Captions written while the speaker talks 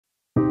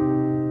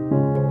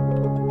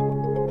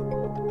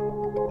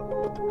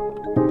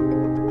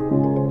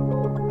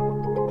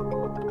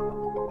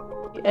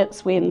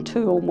It's when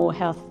two or more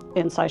health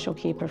and social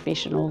care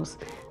professionals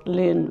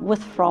learn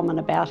with, from and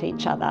about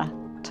each other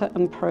to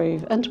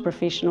improve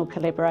interprofessional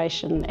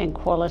collaboration and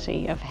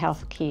quality of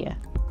health care.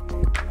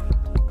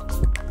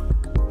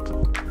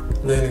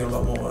 Learning a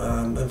lot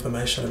more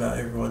information about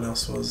everyone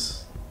else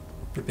was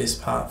the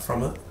best part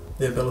from it.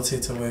 The ability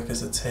to work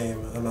as a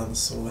team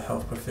amongst all the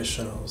health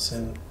professionals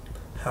and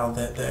how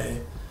that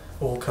they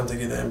all come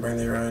together and bring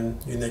their own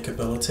unique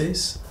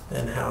abilities,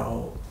 and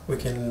how we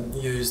can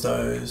use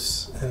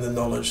those and the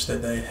knowledge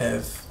that they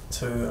have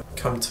to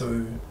come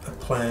to a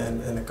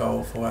plan and a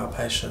goal for our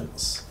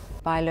patients.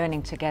 By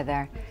learning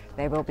together,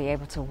 they will be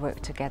able to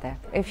work together.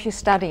 If you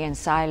study in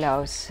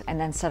silos and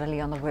then suddenly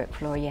on the work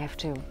floor you have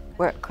to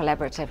work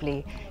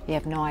collaboratively, you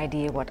have no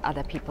idea what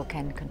other people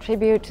can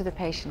contribute to the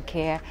patient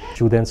care.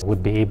 Students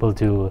would be able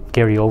to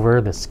carry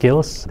over the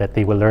skills that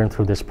they will learn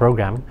through this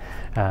program,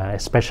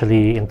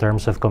 especially in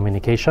terms of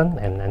communication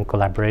and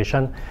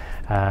collaboration,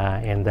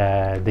 and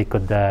they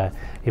could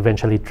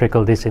eventually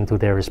trickle this into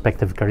their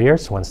respective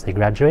careers once they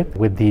graduate,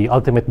 with the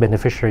ultimate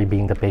beneficiary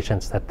being the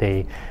patients that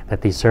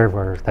they serve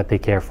or that they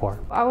care for.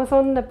 I was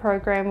on the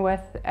program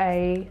with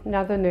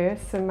another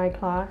nurse in my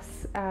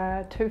class,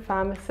 two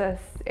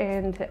pharmacists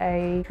and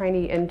a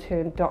trainee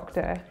intern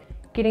doctor,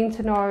 getting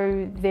to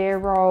know their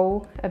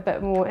role a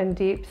bit more in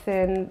depth,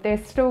 and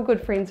they're still good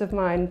friends of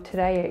mine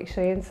today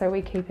actually, and so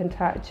we keep in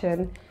touch,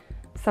 and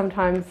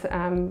sometimes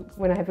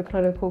when I have a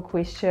clinical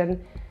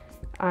question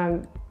I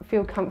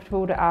feel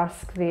comfortable to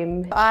ask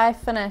them. I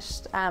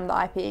finished the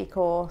IPE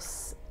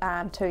course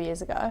 2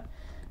 years ago,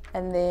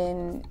 and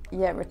then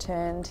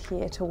returned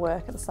here to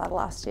work at the start of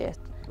last year.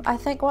 I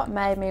think what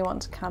made me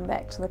want to come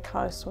back to the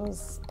coast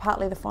was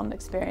partly the fond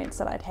experience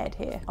that I'd had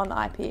here on the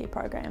IPE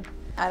program.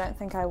 I don't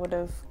think I would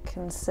have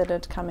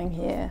considered coming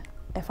here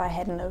if I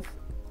hadn't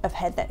have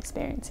had that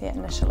experience here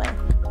initially.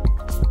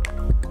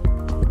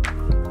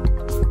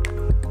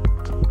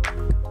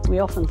 We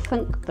often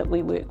think that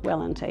we work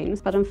well in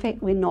teams, but in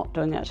fact we're not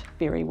doing it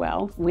very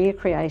well. We're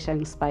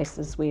creating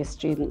spaces where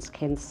students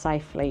can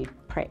safely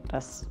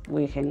practice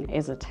working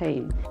as a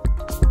team.